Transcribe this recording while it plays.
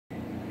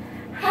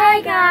Hi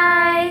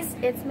guys,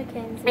 it's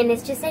Mackenzie. and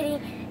it's just Sadie,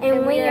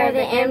 and we are the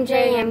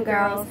MJM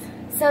girls.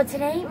 So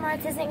today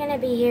Martha isn't going to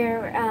be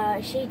here.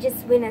 She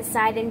just went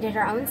aside and did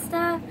her own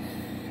stuff.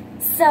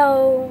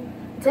 So,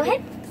 go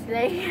ahead.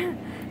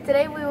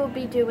 Today we will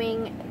be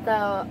doing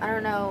the,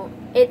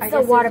 It's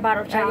the water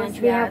bottle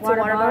challenge. We have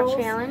water bottle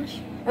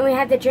challenge. And we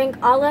have to drink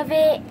all of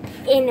it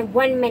in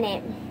 1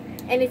 minute.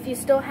 And if you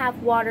still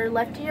have water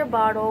left in your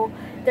bottle,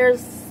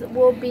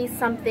 will be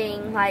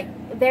something like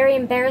very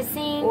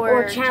embarrassing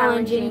or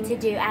challenging to challenging.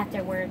 do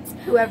afterwards.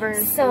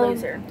 Whoever's the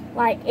loser.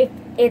 Like if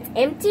it's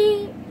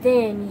empty,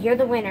 then you're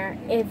the winner.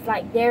 If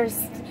there's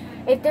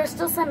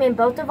still some in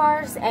both of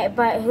ours,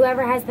 but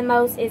whoever has the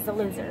most is the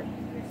loser.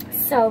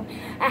 So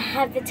I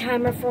have the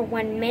timer for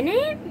 1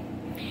 minute,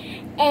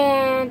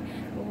 and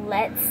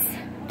let's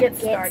get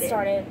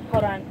started.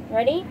 Hold on.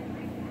 Ready?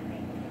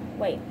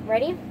 Wait.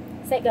 Ready?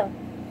 Set, go.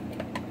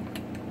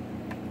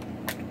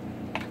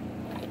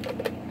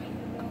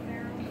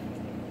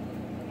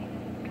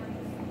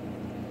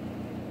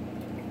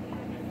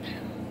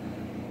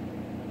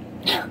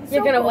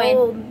 You're gonna win.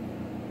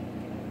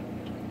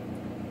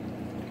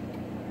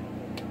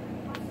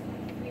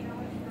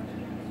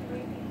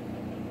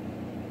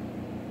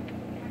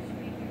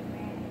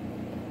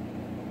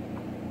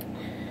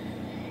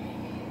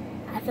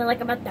 I feel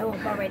like I'm about to throw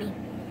up already.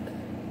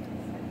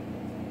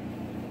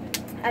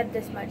 I have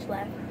this much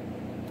left.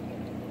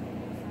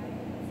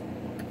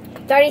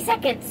 30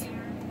 seconds.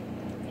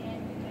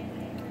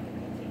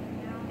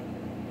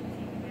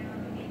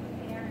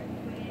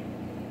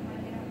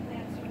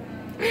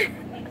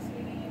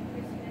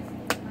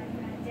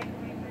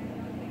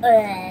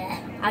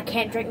 I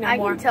can't drink no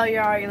more. I can tell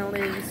you're already gonna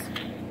lose.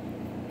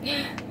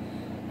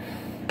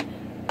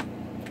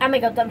 I'm gonna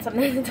go dump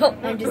something.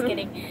 I'm just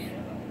kidding.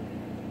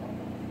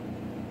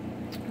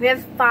 We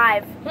have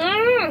 5.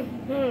 Okay,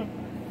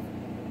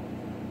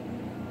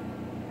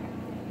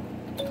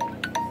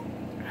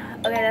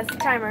 Okay, that's the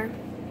timer.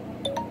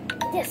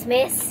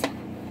 dismiss.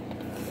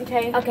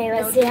 Okay. Okay,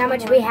 let's see how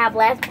much we have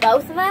left.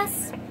 Both of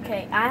us.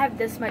 Okay, I have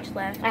this much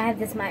left. I have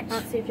this much.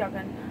 Let's see if y'all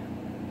can.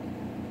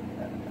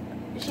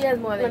 She has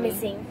more than Let me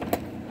see.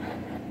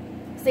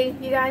 See,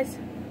 you guys?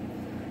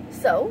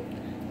 So,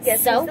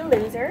 guess who's the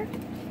loser?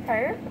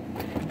 Her?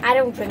 I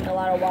don't drink a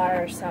lot of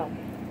water, so.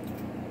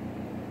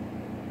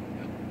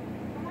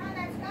 Come on,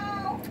 let's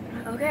go.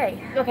 Okay.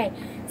 Okay,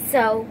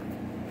 so.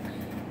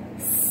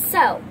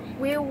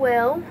 We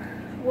will.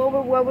 What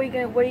are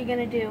you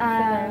gonna do for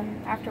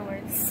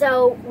afterwards?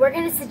 So we're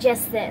gonna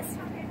suggest this.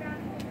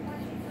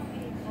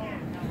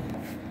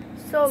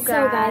 So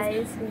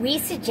guys, we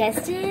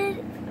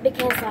suggested,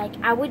 because like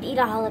I would eat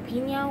a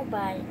jalapeno,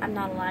 but I'm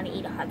not allowed to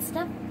eat hot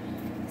stuff.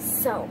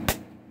 So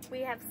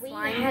we have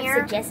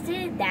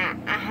suggested that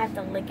I have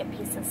to lick a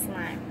piece of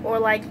slime, or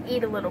like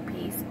eat a little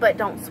piece, but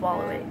don't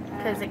swallow it,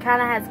 because it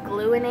kind of has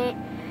glue in it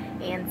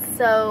and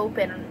soap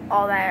and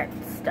all that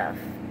stuff.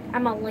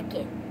 I'm gonna lick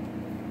it.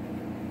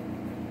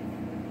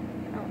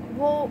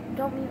 Well,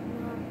 don't.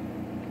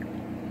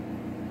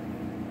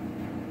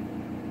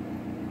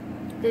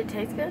 Did it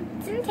taste good?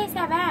 It didn't taste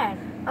that bad.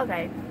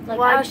 Okay. Like,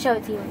 well, I'll show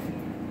it to you.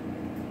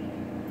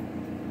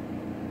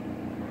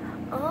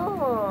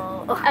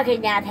 Oh. Okay,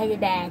 now it tasted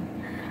bad.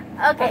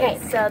 Okay,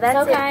 so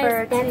that's it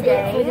for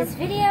today. For this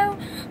video.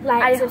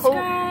 Like,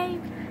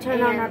 subscribe,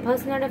 turn on our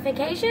post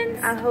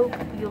notifications. I hope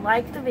you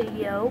liked the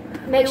video.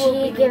 Make sure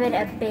you give it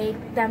a big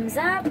thumbs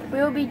up. We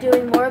will be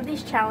doing more of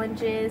these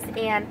challenges,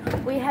 and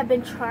we have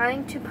been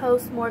trying to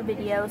post more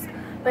videos,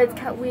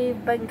 but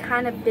we've been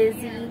kind of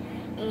busy,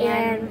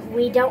 and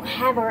we don't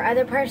have our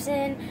other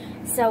person,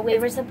 so we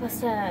were supposed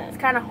to. It's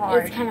kind of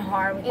hard. It's kind of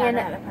hard without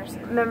our other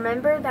person.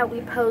 Remember that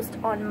we post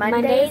on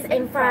Mondays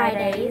and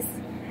Fridays.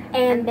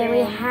 And then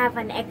we have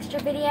an extra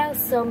video,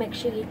 so make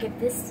sure you give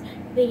this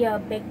video a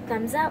big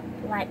thumbs up,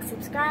 like,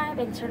 subscribe,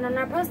 and turn on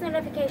our post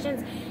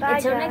notifications.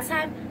 Until next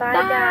time, bye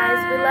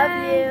guys. We love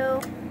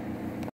you.